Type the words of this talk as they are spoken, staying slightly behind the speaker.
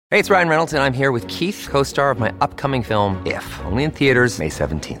Hey, it's Ryan Reynolds, and I'm here with Keith, co-star of my upcoming film, If, only in theaters May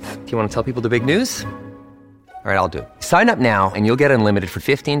 17th. Do you want to tell people the big news? All right, I'll do it. Sign up now and you'll get unlimited for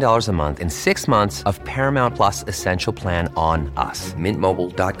 $15 a month and 6 months of Paramount Plus Essential Plan on us.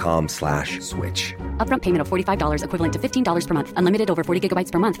 MintMobile.com/switch. Upfront payment of $45 equivalent to $15 per month. Unlimited over 40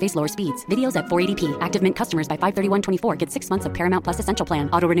 gigabytes per month. Face lower speeds. Videos at 480p. Active Mint customers by 531.24 get 6 months of Paramount Plus Essential Plan.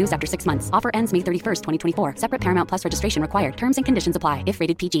 Auto renews after 6 months. Offer ends May 31st, 2024. Separate Paramount Plus registration required. Terms and conditions apply if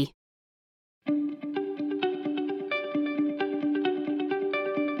rated PG.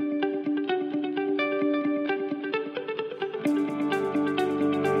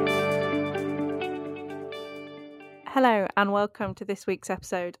 Hello and welcome to this week's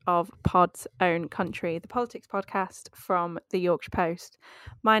episode of Pod's Own Country, the politics podcast from the Yorkshire Post.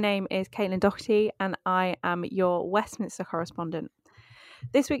 My name is Caitlin Doherty and I am your Westminster correspondent.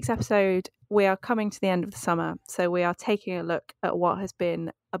 This week's episode, we are coming to the end of the summer, so we are taking a look at what has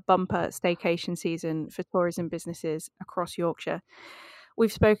been a bumper staycation season for tourism businesses across Yorkshire. We've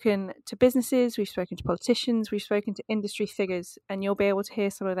spoken to businesses, we've spoken to politicians, we've spoken to industry figures, and you'll be able to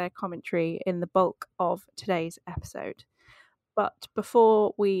hear some of their commentary in the bulk of today's episode. But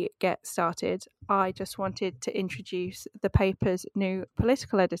before we get started, I just wanted to introduce the paper's new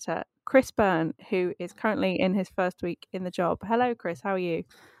political editor, Chris Byrne, who is currently in his first week in the job. Hello, Chris. How are you?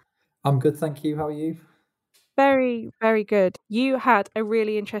 I'm good, thank you. How are you? Very, very good. You had a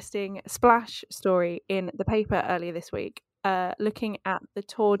really interesting splash story in the paper earlier this week, looking at the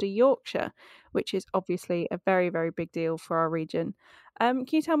Tour de Yorkshire, which is obviously a very, very big deal for our region. Can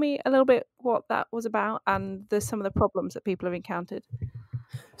you tell me a little bit what that was about and some of the problems that people have encountered?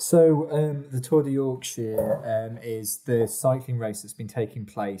 So the Tour de Yorkshire is the cycling race that's been taking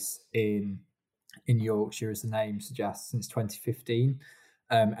place in Yorkshire, as the name suggests, since 2015,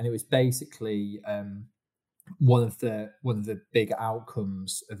 and it was basically one of the big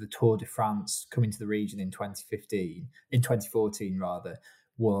outcomes of the Tour de France coming to the region in 2014 rather,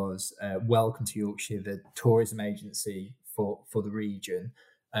 was Welcome to Yorkshire, the tourism agency for the region,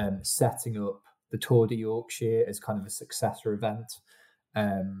 setting up the Tour de Yorkshire as kind of a successor event.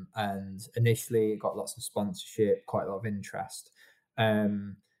 And initially it got lots of sponsorship, quite a lot of interest.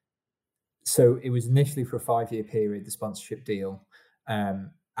 So it was initially for a 5-year period, the sponsorship deal,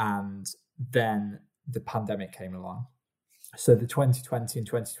 and then the pandemic came along. So the 2020 and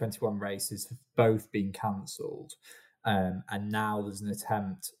 2021 races have both been cancelled. And now there's an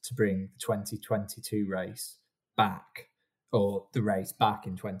attempt to bring the 2022 race back, or the race back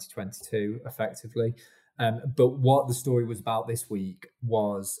in 2022, effectively. But what the story was about this week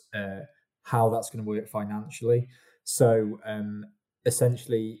was how that's going to work financially. So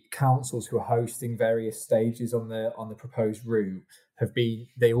essentially, councils who are hosting various stages on the proposed route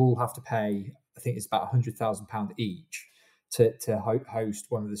they all have to pay, I think it's about £100,000 each to host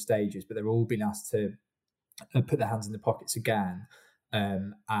one of the stages, but they're all being asked to put their hands in their pockets again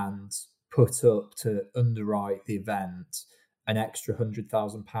and put up to underwrite the event an extra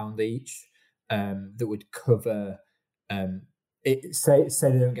 £100,000 each that would cover say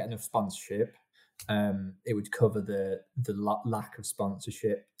they don't get enough sponsorship, it would cover the lack of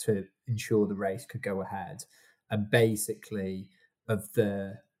sponsorship to ensure the race could go ahead. And basically, I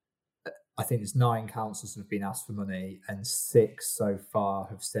think there's 9 councils that have been asked for money and 6 so far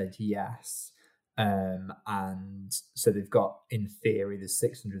have said yes. And so they've got, in theory, there's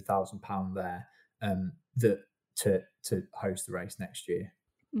 £600,000 there to host the race next year.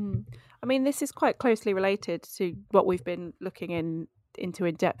 I mean, this is quite closely related to what we've been looking into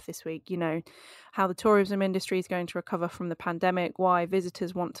in depth this week, how the tourism industry is going to recover from the pandemic, why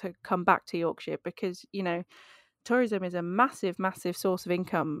visitors want to come back to Yorkshire, because, tourism is a massive, massive source of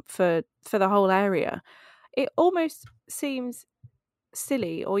income for the whole area. It almost seems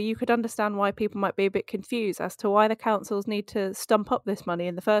silly, or you could understand why people might be a bit confused as to why the councils need to stump up this money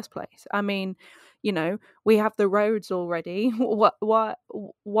in the first place. I mean, we have the roads already.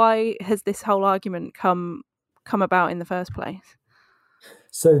 Why has this whole argument come about in the first place?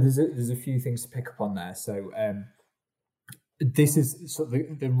 So there's a few things to pick up on there. So this is sort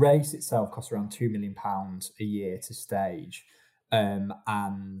of the race itself costs around £2 million a year to stage, and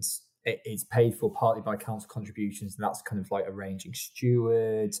it's paid for partly by council contributions, and that's kind of like arranging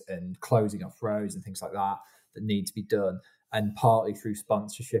stewards and closing off roads and things like that need to be done, and partly through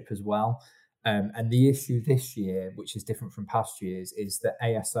sponsorship as well. And the issue this year, which is different from past years, is that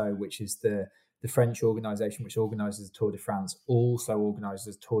ASO, which is the French organisation which organises the Tour de France, also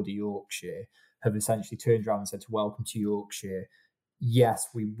organises Tour de Yorkshire, have essentially turned around and said to Welcome to Yorkshire, yes,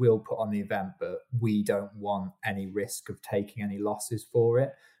 we will put on the event, but we don't want any risk of taking any losses for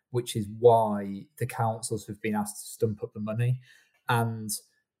it, which is why the councils have been asked to stump up the money. And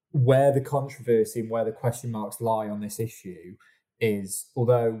where the controversy and where the question marks lie on this issue is,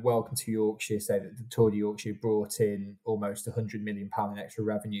 although Welcome to Yorkshire say that the Tour de Yorkshire brought in almost £100 million in extra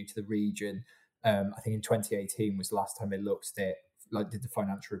revenue to the region, I think in 2018 was the last time they looked at it, like did the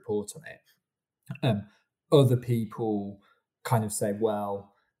financial report on it. Other people kind of say,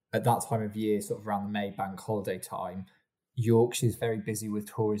 well, at that time of year, sort of around the May bank holiday time, Yorkshire's very busy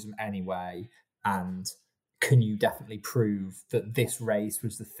with tourism anyway, and can you definitely prove that this race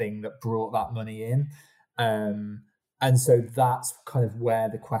was the thing that brought that money in? And so that's kind of where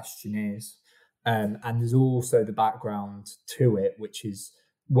the question is. And there's also the background to it, which is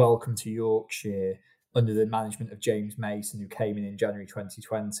Welcome to Yorkshire under the management of James Mason, who came in January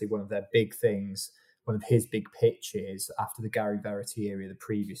 2020. One of their big things, one of his big pitches after the Gary Verity era, the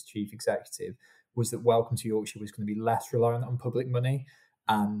previous chief executive, was that Welcome to Yorkshire was going to be less reliant on public money.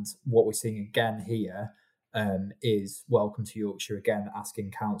 And what we're seeing again here is Welcome to Yorkshire again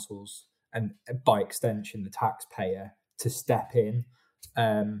asking councils, and by extension the taxpayer, to step in.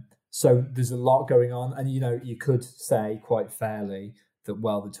 So there's a lot going on, and you could say quite fairly that,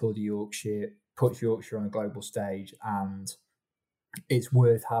 well, the Tour de Yorkshire puts Yorkshire on a global stage and it's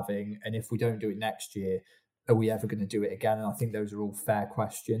worth having, and if we don't do it next year, are we ever going to do it again? And I think those are all fair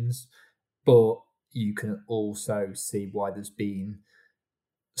questions, but you can also see why there's been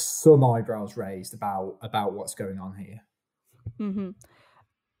some eyebrows raised about what's going on here. Mm-hmm.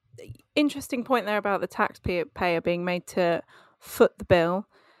 Interesting point there about the taxpayer being made to foot the bill.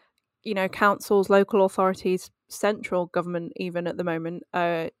 Councils, local authorities, central government even at the moment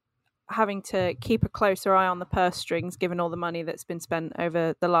are having to keep a closer eye on the purse strings given all the money that's been spent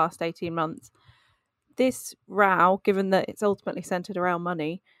over the last 18 months. This row, given that it's ultimately centred around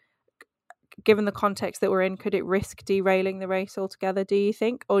money, given the context that we're in, could it risk derailing the race altogether, do you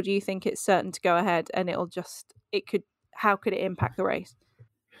think? Or do you think it's certain to go ahead and how could it impact the race?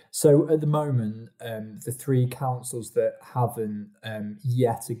 So at the moment, the three councils that haven't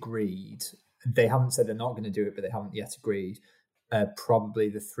yet agreed, they haven't said they're not going to do it, but they haven't yet agreed, probably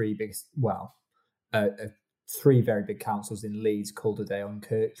the three biggest, three very big councils in Leeds, Calderdale and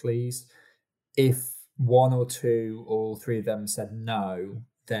Kirklees. If one or two or all three of them said no,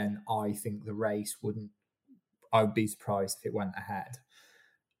 then I think the race I would be surprised if it went ahead.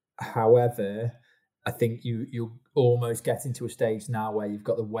 However, I think you're almost getting to a stage now where you've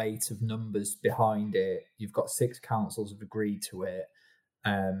got the weight of numbers behind it. You've got 6 councils have agreed to it.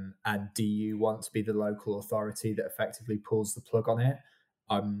 And do you want to be the local authority that effectively pulls the plug on it?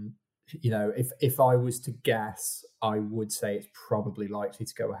 If I was to guess, I would say it's probably likely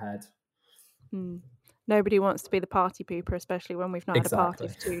to go ahead. Nobody wants to be the party pooper, especially when we've not had a party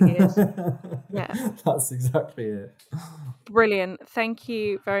for 2 years. Yeah, that's exactly it. Brilliant. Thank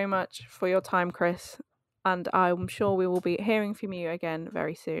you very much for your time, Chris. And I'm sure we will be hearing from you again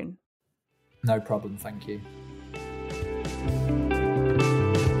very soon. No problem. Thank you.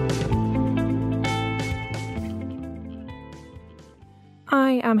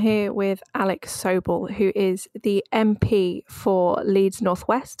 I am here with Alex Sobel, who is the MP for Leeds North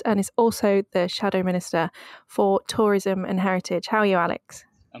West and is also the Shadow Minister for Tourism and Heritage. How are you, Alex?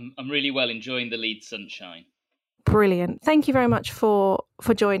 I'm really well, enjoying the Leeds sunshine. Brilliant. Thank you very much for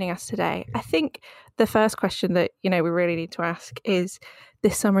joining us today. I think the first question that we really need to ask is,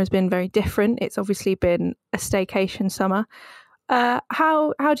 this summer has been very different. It's obviously been a staycation summer.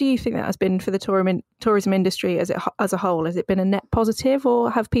 How do you think that has been for the tourism industry as a whole? Has it been a net positive, or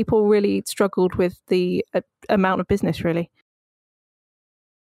have people really struggled with the amount of business, really?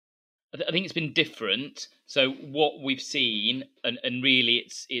 I think it's been different. So what we've seen, and really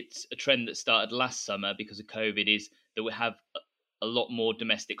it's a trend that started last summer because of COVID, is that we have a lot more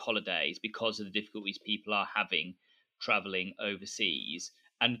domestic holidays because of the difficulties people are having travelling overseas.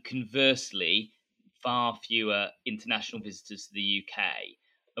 And conversely, far fewer international visitors to the UK.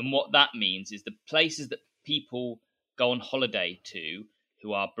 And what that means is the places that people go on holiday to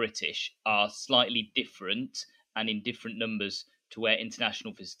who are British are slightly different and in different numbers to where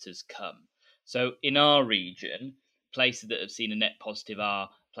international visitors come. So in our region, places that have seen a net positive are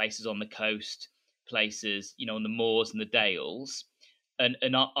places on the coast, places, on the moors and the dales. And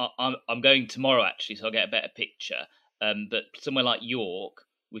I'm going tomorrow, actually, so I'll get a better picture. But somewhere like York,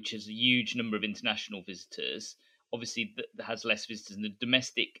 which has a huge number of international visitors, obviously that has less visitors, and the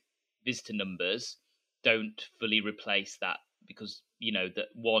domestic visitor numbers don't fully replace that because, that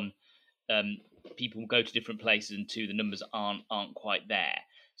one, people go to different places, and two, the numbers aren't quite there.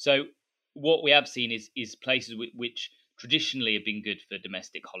 So what we have seen is places which traditionally have been good for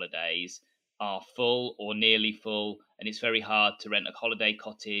domestic holidays are full or nearly full, and it's very hard to rent a holiday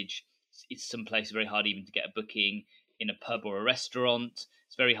cottage. It's some places very hard even to get a booking. in a pub or a restaurant.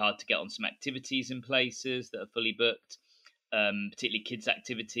 It's very hard to get on some activities in places that are fully booked, particularly kids'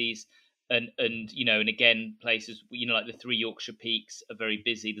 activities. And again, places, like the Three Yorkshire Peaks are very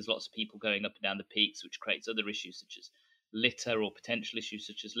busy. There's lots of people going up and down the peaks, which creates other issues such as litter, or potential issues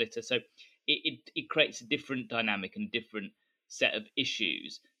such as litter. So it creates a different dynamic and a different set of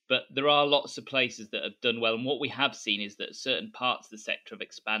issues. But there are lots of places that have done well. And what we have seen is that certain parts of the sector have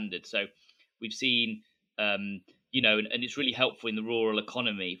expanded. So we've seen, and it's really helpful in the rural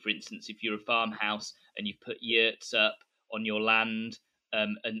economy. For instance, if you're a farmhouse and you've put yurts up on your land,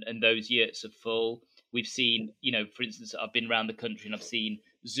 and those yurts are full. We've seen, for instance, I've been around the country and I've seen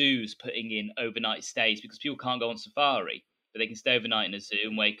zoos putting in overnight stays because people can't go on safari, but they can stay overnight in a zoo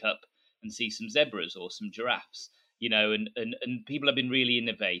and wake up and see some zebras or some giraffes, and people have been really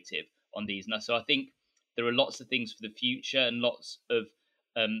innovative on these. And so I think there are lots of things for the future and lots of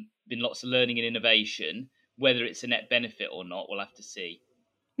learning and innovation. Whether it's a net benefit or not, we'll have to see.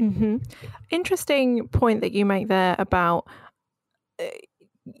 Mm-hmm. Interesting point that you make there about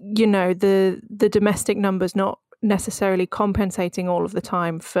the domestic numbers not necessarily compensating all of the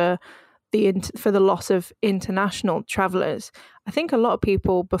time for the loss of international travellers. I think a lot of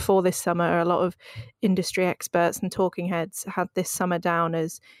people before this summer, a lot of industry experts and talking heads had this summer down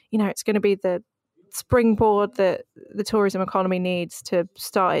as, it's going to be the springboard that the tourism economy needs to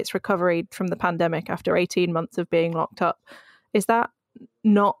start its recovery from the pandemic after 18 months of being locked up. Is that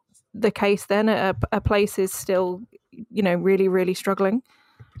not the case then? A place is still, really, really struggling?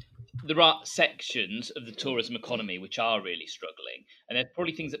 There are sections of the tourism economy which are really struggling, and they're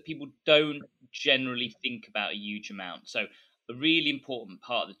probably things that people don't generally think about a huge amount. So a really important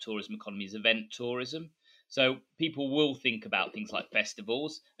part of the tourism economy is event tourism. So people will think about things like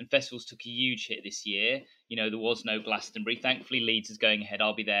festivals, and festivals took a huge hit this year. There was no Glastonbury. Thankfully, Leeds is going ahead.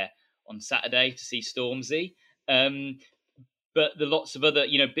 I'll be there on Saturday to see Stormzy. But there are lots of other,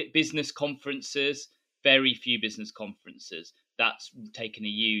 business conferences, very few business conferences. That's taken a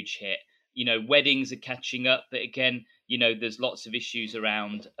huge hit. Weddings are catching up, but again, there's lots of issues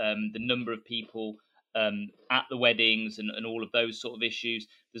around the number of people at the weddings and all of those sort of issues.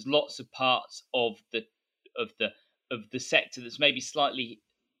 There's lots of parts of the sector that's maybe slightly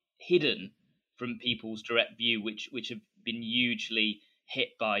hidden from people's direct view, which have been hugely hit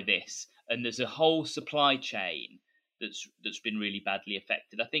by this. And there's a whole supply chain that's been really badly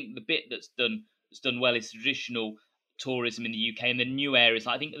affected. I think the bit that's done well is traditional tourism in the UK, and the new areas.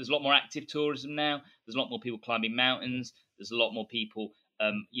 I think there's a lot more active tourism now. There's a lot more people climbing mountains. There's a lot more people,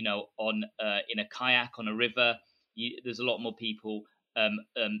 on in a kayak on a river. There's a lot more people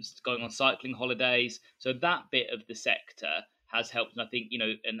going on cycling holidays. So that bit of the sector has helped, and I think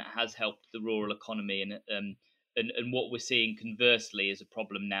and has helped the rural economy. And what we're seeing conversely is a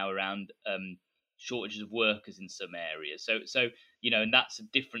problem now around shortages of workers in some areas. So and that's a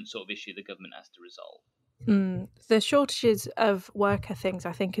different sort of issue the government has to resolve. The shortages of worker things,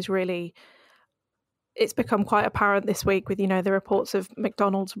 I think, it's become quite apparent this week with, the reports of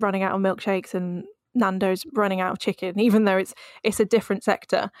McDonald's running out of milkshakes and Nando's running out of chicken, even though it's a different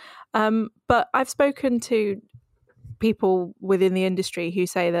sector. But I've spoken to people within the industry who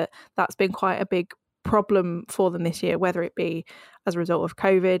say that that's been quite a big problem for them this year, whether it be as a result of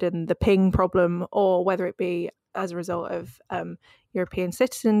COVID and the ping problem, or whether it be as a result of European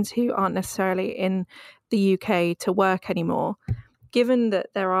citizens who aren't necessarily in the UK to work anymore. Given that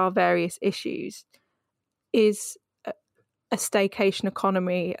there are various issues, is a staycation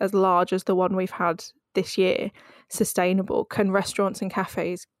economy as large as the one we've had this year sustainable? Can restaurants and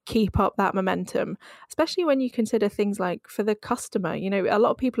cafes keep up that momentum, especially when you consider things like for the customer? A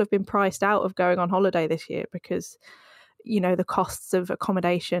lot of people have been priced out of going on holiday this year because the costs of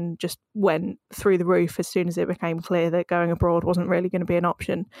accommodation just went through the roof as soon as it became clear that going abroad wasn't really going to be an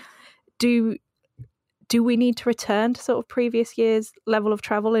option. Do we need to return to sort of previous years' level of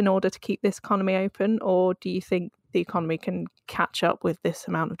travel in order to keep this economy open, or do you think the economy can catch up with this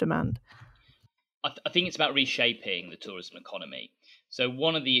amount of demand? I think it's about reshaping the tourism economy. So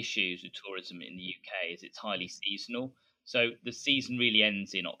one of the issues with tourism in the UK is it's highly seasonal. So the season really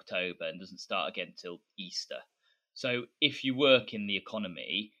ends in October and doesn't start again till Easter. So if you work in the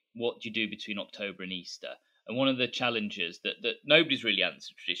economy, what do you do between October and Easter? And one of the challenges that nobody's really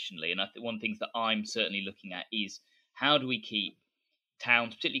answered traditionally, and I think one of the things that I'm certainly looking at is how do we keep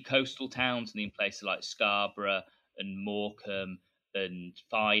towns, particularly coastal towns, and in places like Scarborough and Morecambe and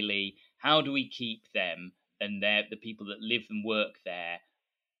Filey, how do we keep them and the people that live and work there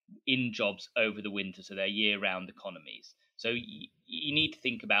in jobs over the winter, so they're year-round economies? So you need to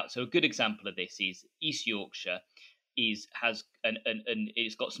think about. So a good example of this is East Yorkshire has and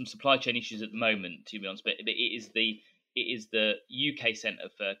it's got some supply chain issues at the moment, to be honest. But it is the it is the UK centre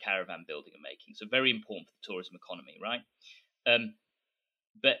for caravan building and making, so very important for the tourism economy, right?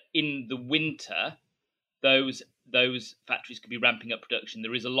 But in the winter, those factories could be ramping up production.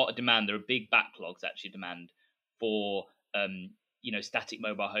 There is a lot of demand. There are big backlogs, actually, demand for static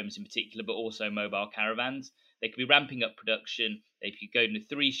mobile homes in particular, but also mobile caravans. They could be ramping up production. They could go into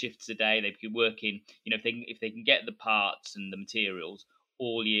 3 shifts a day. They could be working, if they can get the parts and the materials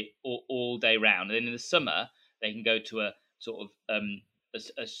all day round. And then in the summer, they can go to a sort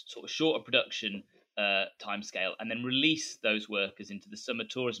of shorter production timescale, and then release those workers into the summer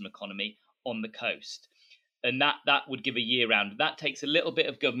tourism economy on the coast. And that would give a year round. That takes a little bit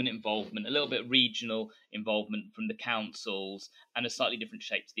of government involvement, a little bit of regional involvement from the councils, and a slightly different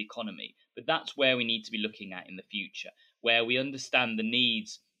shape to the economy. But that's where we need to be looking at in the future, where we understand the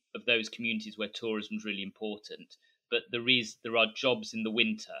needs of those communities where tourism is really important. But there are jobs in the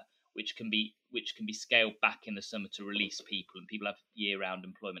winter which can be scaled back in the summer to release people, and people have year-round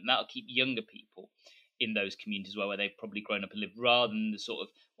employment. And that'll keep younger people in those communities where they've probably grown up and lived, rather than the sort of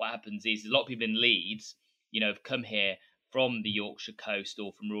what happens is a lot of people in Leeds, have come here from the Yorkshire coast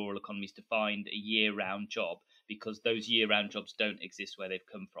or from rural economies to find a year-round job, because those year-round jobs don't exist where they've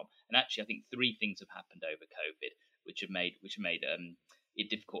come from. And actually, I think 3 things have happened over COVID which have made it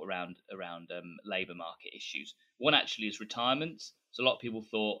difficult around labour market issues. One actually is retirements. So a lot of people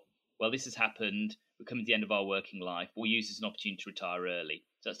thought, well, this has happened, we're coming to the end of our working life, we'll use this as an opportunity to retire early.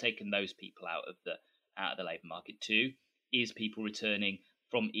 So that's taken those people out of the labour market. 2 is people returning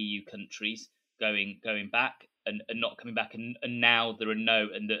from EU countries, going back and not coming back, and now there are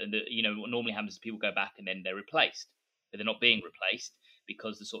what normally happens is people go back and then they're replaced, but they're not being replaced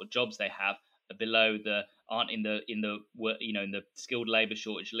because the sort of jobs they have are aren't in the skilled labour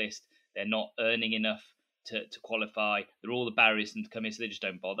shortage list. They're not earning enough to qualify. There are all the barriers to come in, so they just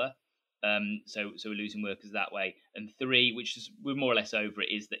don't bother. So we're losing workers that way. And 3, which is we're more or less over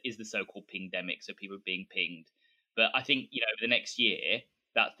it, is the so-called pingdemic. So people are being pinged. But I think over the next year,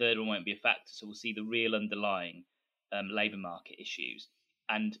 that third one won't be a factor. So we'll see the real underlying labour market issues,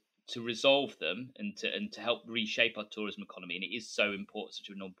 and to resolve them and to help reshape our tourism economy. And it is so important, such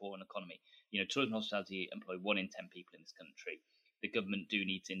an important economy. Tourism and hospitality employ 1 in 10 people in this country. The government do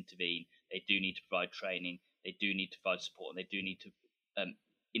need to intervene. They do need to provide training. They do need to provide support, and they do need to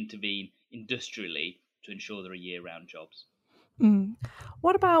intervene industrially to ensure there are year-round jobs.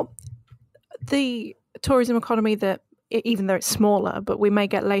 What about the tourism economy that, even though it's smaller, but we may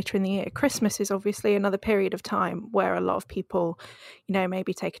get later in the year? Christmas is obviously another period of time where a lot of people,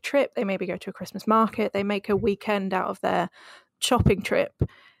 maybe take a trip, they maybe go to a Christmas market, they make a weekend out of their shopping trip.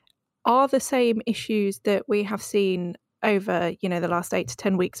 Are the same issues that we have seen over, the last 8 to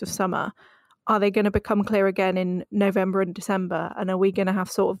 10 weeks of summer, are they going to become clear again in November and December? And are we going to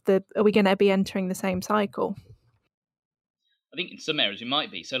have are we going to be entering the same cycle? I think in some areas we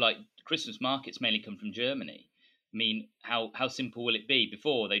might be. So like Christmas markets mainly come from Germany. I mean, how simple will it be?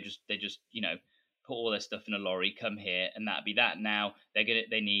 Before they just put all their stuff in a lorry, come here, and that'd be that. Now they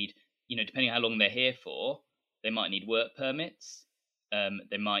need, depending on how long they're here for, they might need work permits.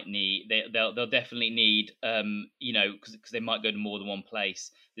 They might need they'll definitely need because they might go to more than one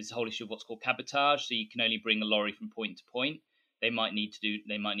place. There's a whole issue of what's called cabotage, so you can only bring a lorry from point to point. They might need to do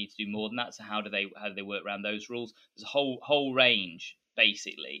more than that. So how do they work around those rules? There's a whole range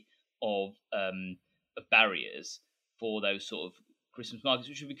basically of barriers for those sort of Christmas markets,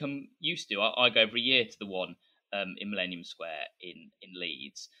 which we've become used to. I go every year to the one in Millennium Square in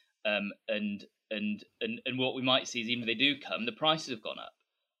Leeds, and what we might see is, even if they do come, the prices have gone up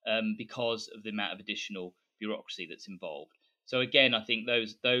because of the amount of additional bureaucracy that's involved. So again, I think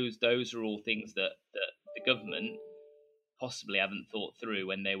those are all things that the government possibly haven't thought through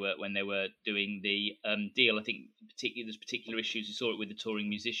when they were doing the deal. I think there's particular issues. We saw it with the touring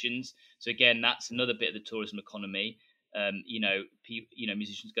musicians. So again, that's another bit of the tourism economy.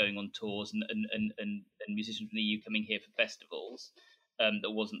 Musicians going on tours and musicians from the EU coming here for festivals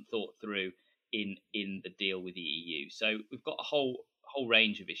that wasn't thought through in the deal with the EU. So we've got a whole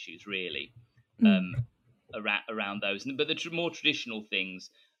range of issues really around those. But the more traditional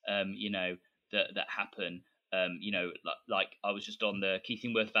things, that happen. Like I was just on the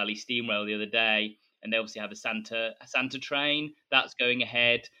Keithingworth Valley Steam Rail the other day, and they obviously have a Santa train that's going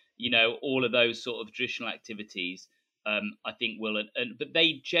ahead. All of those sort of traditional activities, I think will. But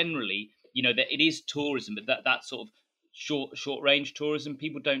they generally, that it is tourism, but that sort of short range tourism.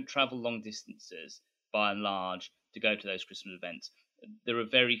 People don't travel long distances by and large to go to those Christmas events. There are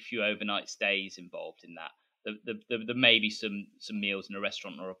very few overnight stays involved in that. There may be some meals in a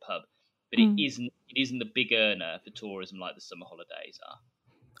restaurant or a pub. But it isn't the big earner for tourism like the summer holidays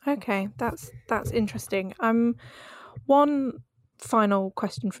are. Okay, that's interesting. One final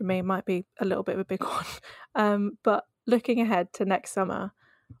question for me, might be a little bit of a big one, but looking ahead to next summer,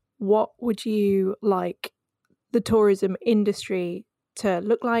 what would you like the tourism industry to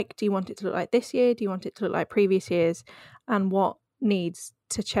look like? Do you want it to look like this year? Do you want it to look like previous years? And what needs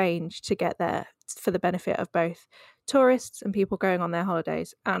to change to get there for the benefit of both tourists and people going on their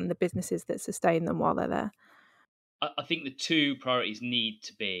holidays and the businesses that sustain them while they're there? I think the two priorities need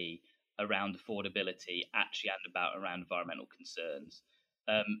to be around affordability, actually, and around environmental concerns.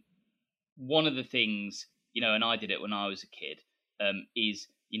 One of the things, and I did it when I was a kid, is,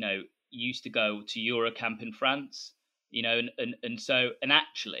 you used to go to Eurocamp in France, and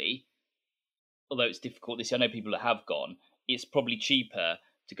actually, although it's difficult this year, I know people that have gone, it's probably cheaper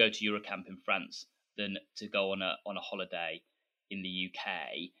to go to Eurocamp in France than to go on a holiday in the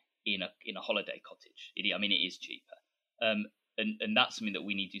UK in a holiday cottage. It is cheaper, and that's something that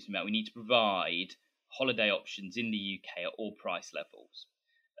we need to do something about. We need to provide holiday options in the UK at all price levels,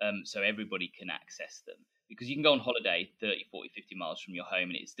 so everybody can access them. Because you can go on holiday 30, 40, 50 miles from your home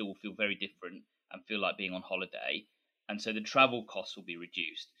and it still will feel very different and feel like being on holiday. And so the travel costs will be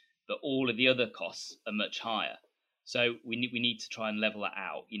reduced, but all of the other costs are much higher. So we need to try and level that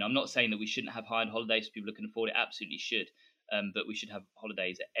out. I'm not saying that we shouldn't have high-end holidays for people who can afford it. Absolutely should, but we should have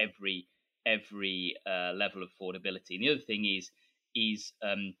holidays at every level of affordability. And the other thing is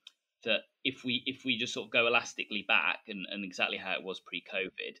that if we just sort of go elastically back and exactly how it was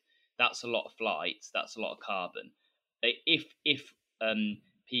pre-COVID, that's a lot of flights. That's a lot of carbon. If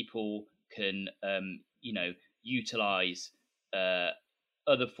people can utilize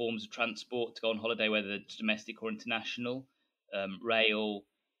other forms of transport to go on holiday, whether it's domestic or international, rail,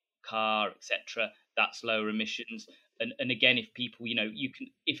 car, etc., that's lower emissions. And again, if people,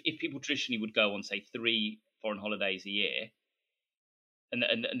 if people traditionally would go on, say, 3 foreign holidays a year,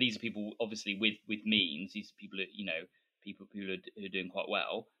 and these are people obviously with means, these people who are doing quite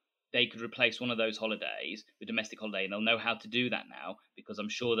well, they could replace one of those holidays with domestic holiday, and they'll know how to do that now, because I'm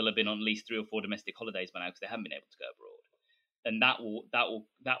sure they'll have been on at least 3 or 4 domestic holidays by now because they haven't been able to go abroad. And that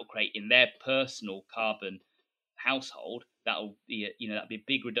will create in their personal carbon household, that'll be a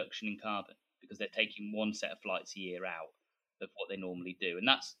big reduction in carbon, because they're taking one set of flights a year out of what they normally do. And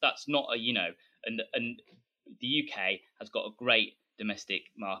that's not and the UK has got a great domestic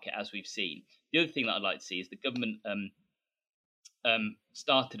market, as we've seen. The other thing that I'd like to see is the government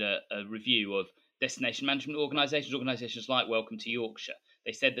started a review of destination management organisations like Welcome to Yorkshire.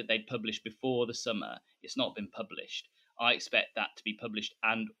 They said that they'd publish before the summer. It's not been published. I expect that to be published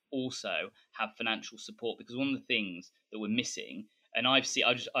and also have financial support, because one of the things that we're missing, and I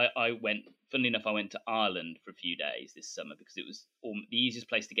went, funnily enough, I went to Ireland for a few days this summer because it was the easiest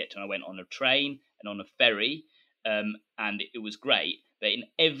place to get to. And I went on a train and on a ferry, and it was great. But in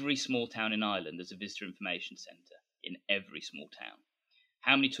every small town in Ireland, there's a visitor information centre. In every small town.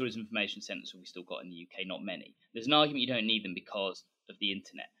 How many tourism information centres have we still got in the UK? Not many. There's an argument you don't need them because of the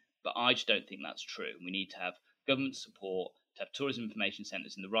internet, but I just don't think that's true. We need to have government support to have tourism information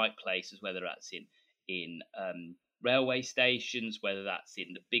centres in the right places, whether that's in railway stations, whether that's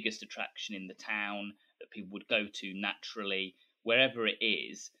in the biggest attraction in the town that people would go to naturally, wherever it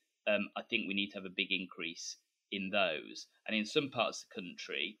is. I think we need to have a big increase in those. And in some parts of the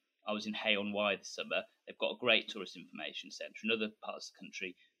country, I was in Hay-on-Wye this summer. They've got a great tourist information centre. In other parts of the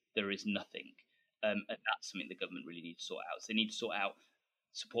country, there is nothing. And that's something the government really needs to sort out. So they need to sort out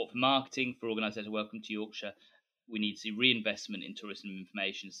support for marketing for organisations like Welcome to Yorkshire. We need to see reinvestment in tourism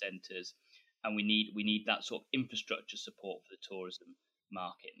information centres. And we need that sort of infrastructure support for the tourism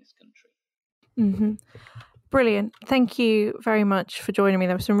market in this country. Mm-hmm. Brilliant. Thank you very much for joining me.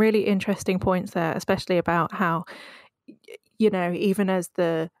 There were some really interesting points there, especially about how, even as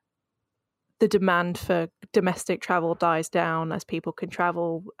the demand for domestic travel dies down, as people can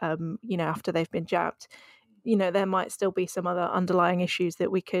travel, after they've been jabbed, there might still be some other underlying issues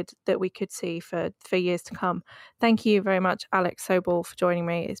that we could see for years to come. Thank you very much, Alex Sobel, for joining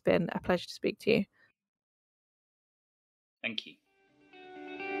me. It's been a pleasure to speak to you. Thank you.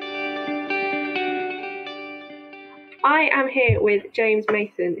 I am here with James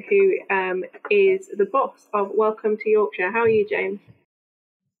Mason, who is the boss of Welcome to Yorkshire. How are you, James?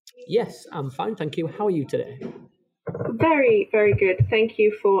 Yes, I'm fine, thank you. How are you today? Very, very good. Thank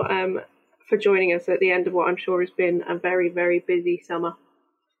you for joining us at the end of what I'm sure has been a very, very busy summer.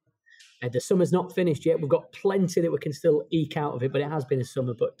 The summer's not finished yet. We've got plenty that we can still eke out of it, but it has been a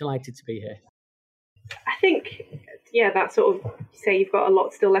summer, but delighted to be here. I think, that sort of, say you've got a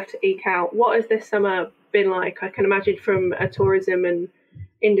lot still left to eke out. What has this summer been like? I can imagine from a tourism and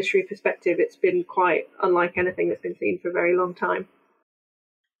industry perspective, it's been quite unlike anything that's been seen for a very long time.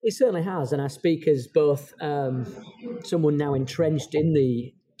 It certainly has, and I speak as both someone now entrenched in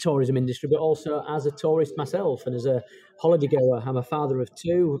the tourism industry, but also as a tourist myself and as a holiday goer. I'm a father of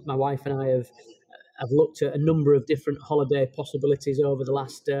two. My wife and I have looked at a number of different holiday possibilities over the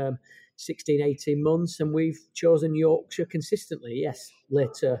last 16, 18 months, and we've chosen Yorkshire consistently. Yes,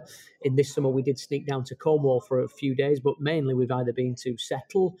 later in this summer we did sneak down to Cornwall for a few days, but mainly we've either been to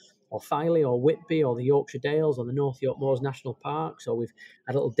Settle or Filey or Whitby or the Yorkshire Dales or the North York Moors National Parks, or we've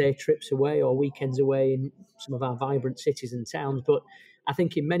had little day trips away or weekends away in some of our vibrant cities and towns. But I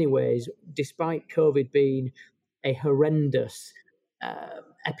think in many ways, despite COVID being a horrendous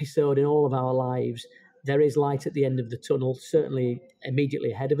episode in all of our lives, there is light at the end of the tunnel, certainly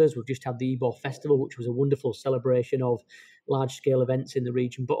immediately ahead of us. We've just had the Ebor Festival, which was a wonderful celebration of large-scale events in the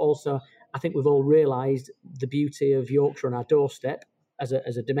region. But also, I think we've all realised the beauty of Yorkshire on our doorstep as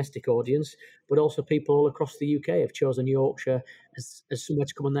a domestic audience, but also people all across the UK have chosen Yorkshire as somewhere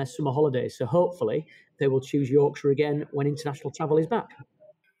to come on their summer holidays. So hopefully they will choose Yorkshire again when international travel is back.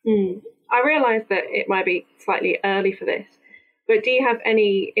 I realise that it might be slightly early for this, but do you have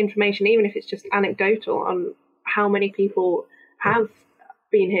any information, even if it's just anecdotal, on how many people have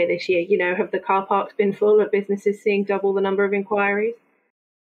been here this year? You know, have the car parks been full? Are businesses seeing double the number of inquiries?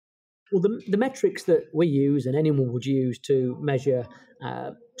 Well, the metrics that we use and anyone would use to measure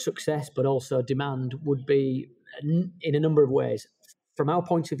success, but also demand, would be in a number of ways. From our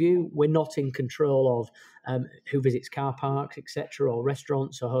point of view, we're not in control of who visits car parks, etc., or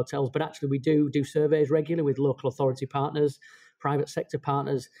restaurants or hotels, but actually we do surveys regularly with local authority partners, private sector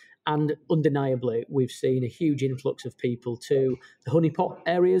partners, and undeniably we've seen a huge influx of people to the honeypot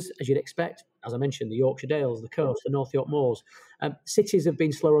areas, as you'd expect. As I mentioned, the Yorkshire Dales, the coast, the North York Moors. Cities have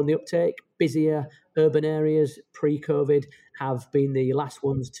been slower on the uptake. Busier urban areas pre-COVID have been the last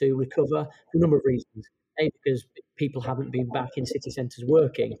ones to recover for a number of reasons. A, because people haven't been back in city centres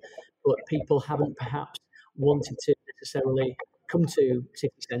working, but people haven't perhaps wanted to necessarily come to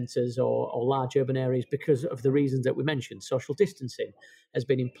city centres or large urban areas because of the reasons that we mentioned. Social distancing has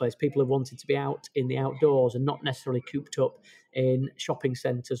been in place. People have wanted to be out in the outdoors and not necessarily cooped up in shopping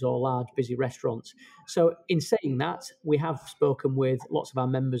centres or large busy restaurants. So in saying that, we have spoken with lots of our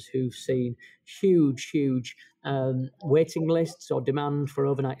members who've seen huge waiting lists or demand for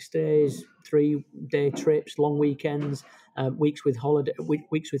overnight stays, 3-day trips, long weekends, weeks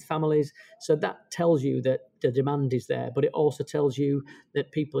with families. So that tells you that the demand is there, but it also tells you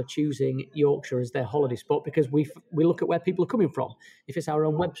that people are choosing Yorkshire as their holiday spot because we look at where people are coming from. If it's our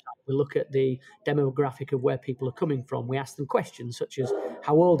own website, we look at the demographic of where people are coming from. We ask them questions such as,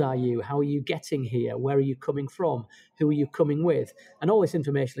 how old are you? How are you getting here? Where are you coming from? Who are you coming with? And all this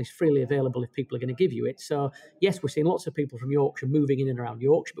information is freely available if people are going to give you it. So yes, we're seeing lots of people from Yorkshire moving in and around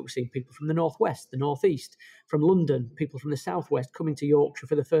Yorkshire, but we're seeing people from the northwest, the northeast, from London, people from the southwest coming to Yorkshire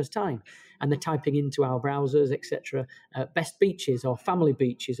for the first time, and they're typing into our browsers, etc., best beaches or family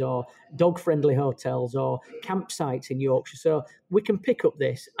beaches or dog-friendly hotels or campsites in Yorkshire. So we can pick up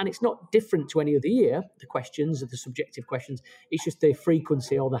this, and it's not different to any other year, the questions, the subjective questions. It's just the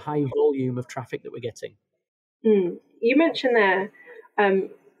frequency or the high volume of traffic that we're getting. You mentioned there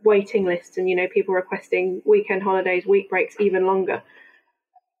waiting lists and, people requesting weekend holidays, week breaks, even longer.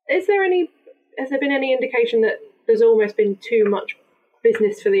 Has there been any indication that there's almost been too much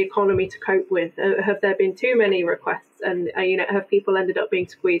business for the economy to cope with? Have there been too many requests and, have people ended up being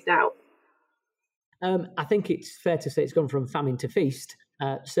squeezed out? I think it's fair to say it's gone from famine to feast.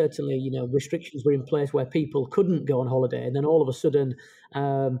 Certainly, restrictions were in place where people couldn't go on holiday, and then all of a sudden,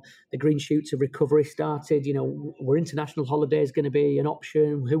 the green shoots of recovery started. Were international holidays going to be an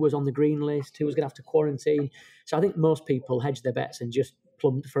option? Who was on the green list? Who was going to have to quarantine? So I think most people hedged their bets and just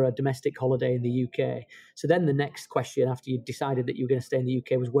plumbed for a domestic holiday in the UK. So then the next question after you decided that you were going to stay in the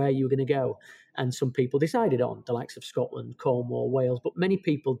UK was where you were going to go. And some people decided on the likes of Scotland, Cornwall, Wales, but many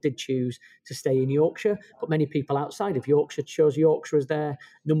people did choose to stay in Yorkshire, but many people outside of Yorkshire chose Yorkshire as their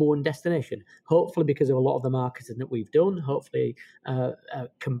number one destination, hopefully because of a lot of the marketing that we've done, hopefully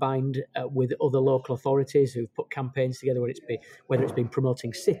combined with other local authorities who've put campaigns together, whether it's been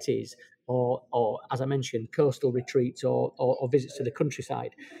promoting cities, or as I mentioned, coastal retreats or visits to the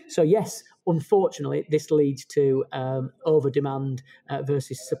countryside. So yes, unfortunately, this leads to over-demand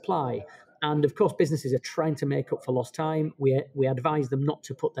versus supply. And of course, businesses are trying to make up for lost time. We advise them not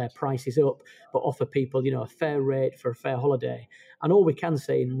to put their prices up, but offer people, a fair rate for a fair holiday. And all we can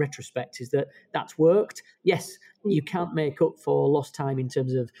say in retrospect is that that's worked. Yes, you can't make up for lost time in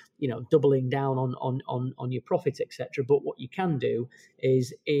terms of, doubling down on your profit, etc. But what you can do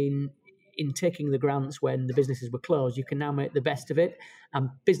is in in taking the grants when the businesses were closed, you can now make the best of it. And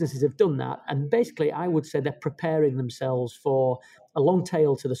businesses have done that. And basically, I would say they're preparing themselves for a long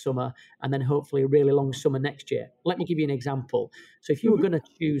tail to the summer and then hopefully a really long summer next year. Let me give you an example. So if you were going to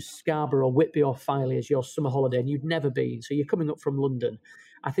choose Scarborough, Whitby or Filey as your summer holiday and you'd never been, so you're coming up from London,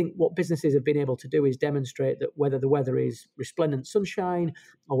 I think what businesses have been able to do is demonstrate that whether the weather is resplendent sunshine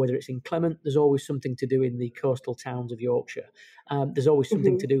or whether it's inclement, there's always something to do in the coastal towns of Yorkshire. There's always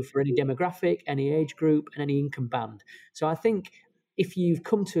something to do for any demographic, any age group and any income band. So I think if you've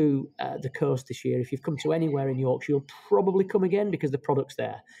come to the coast this year, if you've come to anywhere in Yorkshire, you'll probably come again because the product's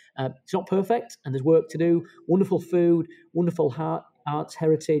there. It's not perfect and there's work to do. Wonderful food, wonderful arts,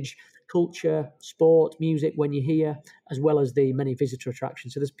 heritage, culture, sport, music when you're here, as well as the many visitor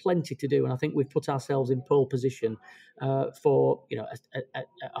attractions. So there's plenty to do. And I think we've put ourselves in pole position for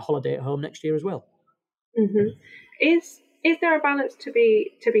a holiday at home next year as well. Is there a balance to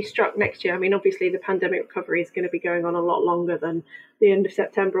be struck next year? I mean, obviously the pandemic recovery is going to be going on a lot longer than the end of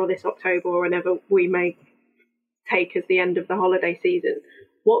September or this October or whenever we may take as the end of the holiday season.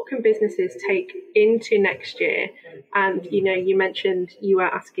 What can businesses take into next year? And, you mentioned you were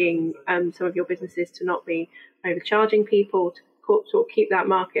asking some of your businesses to not be overcharging people, to sort of keep that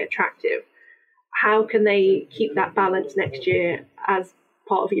market attractive. How can they keep that balance next year as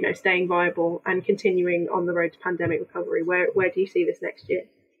part of, staying viable and continuing on the road to pandemic recovery? Where do you see this next year?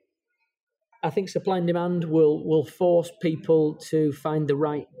 I think supply and demand will force people to find the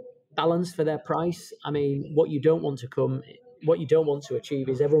right balance for their price. I mean, what you don't want to achieve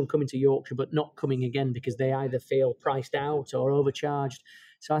is everyone coming to Yorkshire but not coming again because they either feel priced out or overcharged.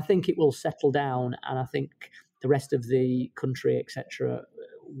 So I think it will settle down, and I think the rest of the country, etc.,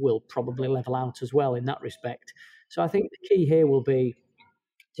 will probably level out as well in that respect. So I think the key here will be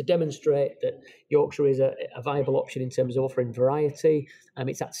to demonstrate that Yorkshire is a viable option in terms of offering variety.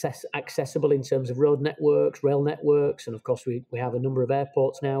 It's accessible in terms of road networks, rail networks, and of course we have a number of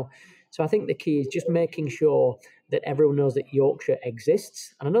airports now. So I think the key is just making sure that everyone knows that Yorkshire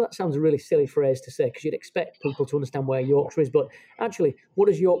exists. And I know that sounds a really silly phrase to say because you'd expect people to understand where Yorkshire is, but actually, what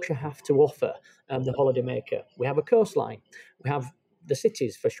does Yorkshire have to offer the holidaymaker? We have a coastline. We have the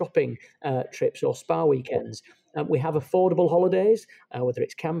cities for shopping trips or spa weekends. We have affordable holidays, whether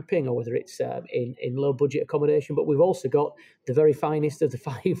it's camping or whether it's in low-budget accommodation. But we've also got the very finest of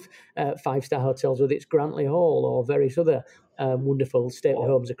the five-star hotels, whether it's Grantley Hall or various other wonderful stately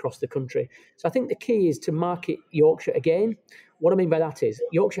homes across the country. So I think the key is to market Yorkshire again. What I mean by that is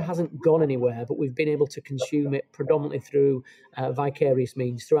Yorkshire hasn't gone anywhere, but we've been able to consume it predominantly through vicarious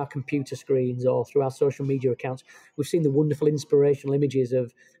means, through our computer screens or through our social media accounts. We've seen the wonderful inspirational images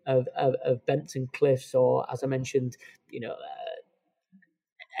of Benton Cliffs, or as I mentioned,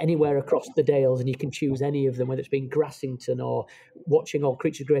 anywhere across the Dales, and you can choose any of them, whether it's been Grassington or watching All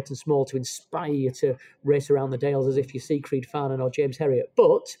Creatures Great and Small to inspire you to race around the Dales as if you're Siegfried Farnan or James Herriot.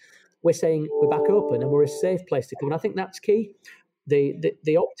 But we're saying we're back open and we're a safe place to come. And I think that's key.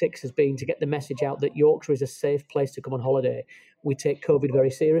 The optics has been to get the message out that Yorkshire is a safe place to come on holiday. We take COVID very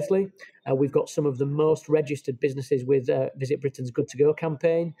seriously. We've got some of the most registered businesses with Visit Britain's Good to Go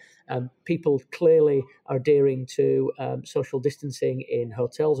campaign. People clearly are adhering to social distancing in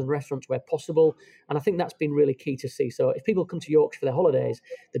hotels and restaurants where possible. And I think that's been really key to see. So if people come to Yorkshire for their holidays,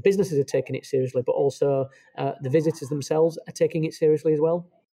 the businesses are taking it seriously, but also the visitors themselves are taking it seriously as well.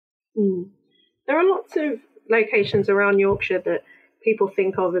 There are lots of locations around Yorkshire that people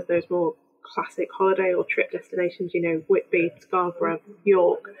think of as those more classic holiday or trip destinations, Whitby, Scarborough,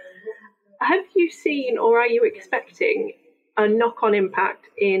 York. Have you seen, or are you expecting, a knock-on impact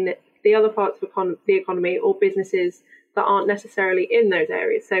in the other parts of the economy or businesses that aren't necessarily in those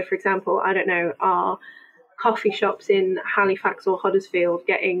areas? So, for example, I don't know, are coffee shops in Halifax or Huddersfield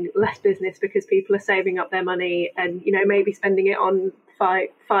getting less business because people are saving up their money and, maybe spending it on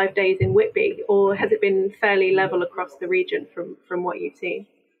five days in Whitby? Or has it been fairly level across the region from what you've seen?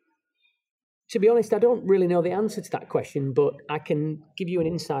 To be honest, I don't really know the answer to that question, but I can give you an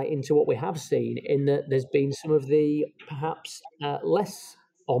insight into what we have seen in that there's been some of the perhaps less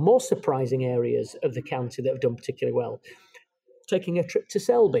or more surprising areas of the county that have done particularly well. Taking a trip to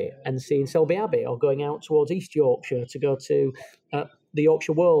Selby and seeing Selby Abbey, or going out towards East Yorkshire to go to the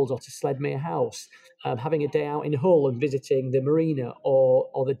Yorkshire Wolds or to Sledmere House, having a day out in Hull and visiting the marina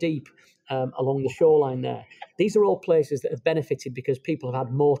or the Deep, along the shoreline there. These are all places that have benefited because people have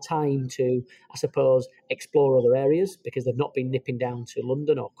had more time to, I suppose, explore other areas because they've not been nipping down to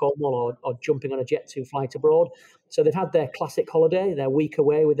London or Cornwall or jumping on a jet to flight abroad. So they've had their classic holiday, their week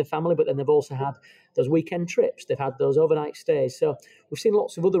away with the family, but then they've also had those weekend trips. They've had those overnight stays. So we've seen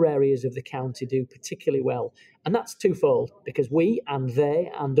lots of other areas of the county do particularly well. And that's twofold because we and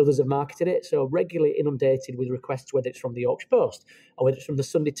they and others have marketed it. So regularly inundated with requests, whether it's from the Yorkshire Post or whether it's from the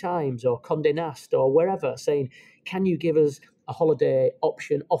Sunday Times or Condé Nast or wherever, saying, can you give us a holiday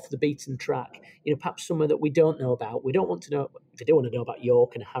option off the beaten track? You know, perhaps somewhere that we don't know about. We don't want to know, they do want to know about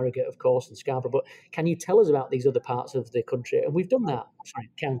York and Harrogate, of course, and Scarborough, but can you tell us about these other parts of the country? And we've done that,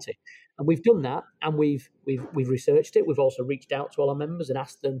 county. And we've done that, and we've researched it. We've also reached out to all our members and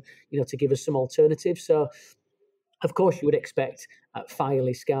asked them, you know, to give us some alternatives. So, of course, you would expect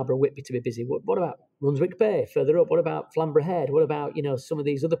Filey, Scarborough, Whitby to be busy. What about Brunswick Bay further up? What about Flamborough Head? What about, you know, some of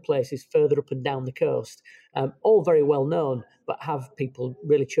these other places further up and down the coast? All very well known, but have people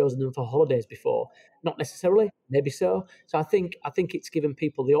really chosen them for holidays before? Not necessarily, maybe so. So I think it's given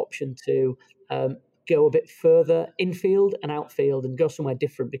people the option to go a bit further infield and outfield and go somewhere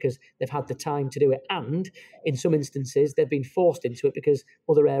different because they've had the time to do it. And in some instances, they've been forced into it because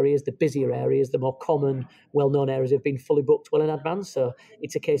other areas, the busier areas, the more common, well-known areas have been fully booked well in advance. So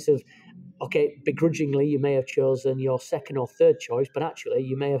it's a case of, okay, begrudgingly, you may have chosen your second or third choice, but actually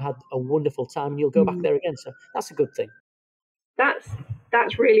you may have had a wonderful time and you'll go back there again. So that's a good thing.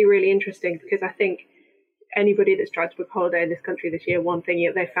 That's really, really interesting because I think anybody that's tried to book a holiday in this country this year, one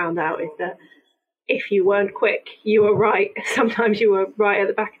thing they found out is that if you weren't quick, you were right. Sometimes you were right at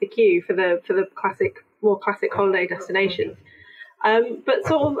the back of the queue for the more classic holiday destinations. But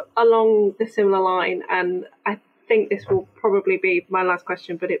sort of along the similar line, and I think this will probably be my last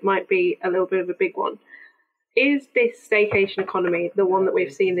question, but it might be a little bit of a big one. Is this staycation economy, the one that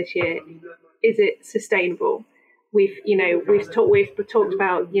we've seen this year, is it sustainable? We've talked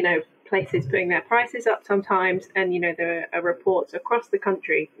about, you know, places putting their prices up sometimes, and, you know, there are reports across the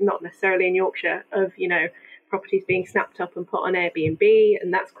country, not necessarily in Yorkshire, of, you know, properties being snapped up and put on Airbnb,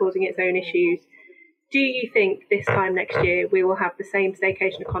 and that's causing its own issues. Do you think this time next year we will have the same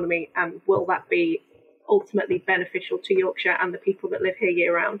staycation economy, and will that be ultimately beneficial to Yorkshire and the people that live here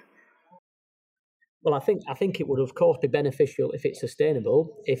year round? Well, I think it would, of course, be beneficial if it's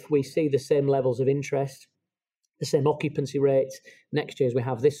sustainable. If we see the same levels of interest, the same occupancy rates next year as we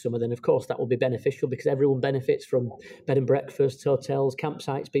have this summer, then of course that will be beneficial because everyone benefits from bed and breakfast, hotels,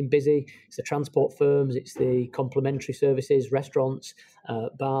 campsites being busy. It's the transport firms, it's the complementary services, restaurants,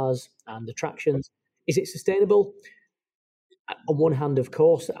 bars and attractions. Is it sustainable? On one hand, of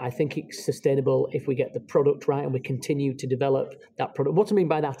course, I think it's sustainable if we get the product right and we continue to develop that product. What I mean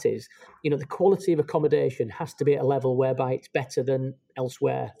by that is, you know, the quality of accommodation has to be at a level whereby it's better than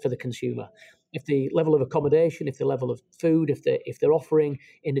elsewhere for the consumer. If the level of accommodation, if the level of food, if they're offering,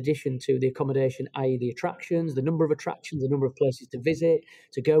 in addition to the accommodation, i.e. the attractions, the number of attractions, the number of places to visit,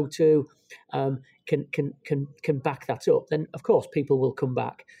 to go to, can back that up, then of course people will come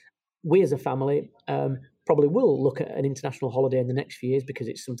back. We as a family probably will look at an international holiday in the next few years because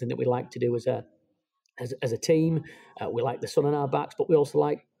it's something that we like to do as a team. We like the sun on our backs, but we also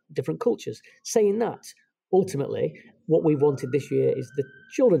like different cultures. Saying that, ultimately, what we've wanted this year is the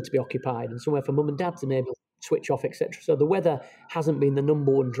children to be occupied and somewhere for mum and dad to maybe switch off, etc. So the weather hasn't been the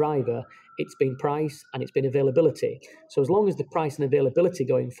number one driver. It's been price and it's been availability. So as long as the price and availability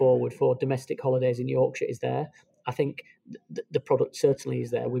going forward for domestic holidays in Yorkshire is there, I think the product certainly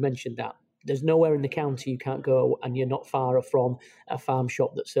is there. We mentioned that. There's nowhere in the county you can't go and you're not far from a farm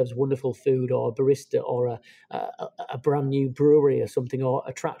shop that serves wonderful food, or a barista, or a brand new brewery or something, or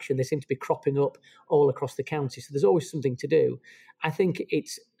attraction. They seem to be cropping up all across the county. So there's always something to do. I think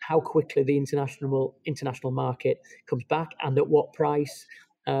it's how quickly the international market comes back and at what price,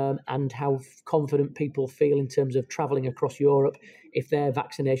 and how confident people feel in terms of travelling across Europe if their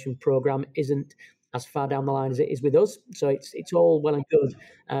vaccination programme isn't as far down the line as it is with us. So it's all well and good,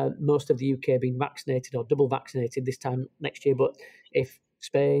 most of the UK being vaccinated or double vaccinated this time next year. But if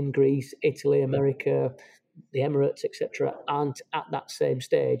Spain, Greece, Italy, America, the Emirates, etc., aren't at that same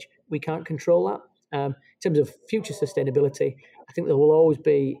stage, we can't control that. In terms of future sustainability, I think there will always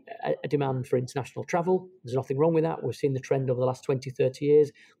be a demand for international travel. There's nothing wrong with that. We've seen the trend over the last 20, 30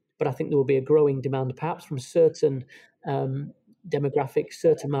 years. But I think there will be a growing demand, perhaps from certain demographics,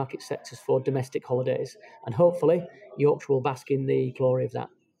 certain market sectors for domestic holidays. And hopefully Yorkshire will bask in the glory of that.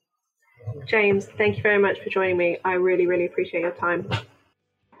 James, thank you very much for joining me. I really, really appreciate your time.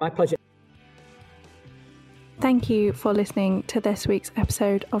 My pleasure. Thank you for listening to this week's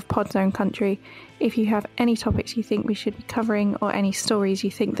episode of Pod's Own Country. If you have any topics you think we should be covering or any stories you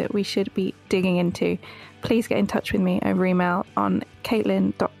think that we should be digging into, please get in touch with me over email on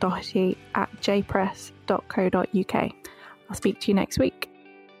caitlin.doherty@jpress.co.uk. I'll speak to you next week.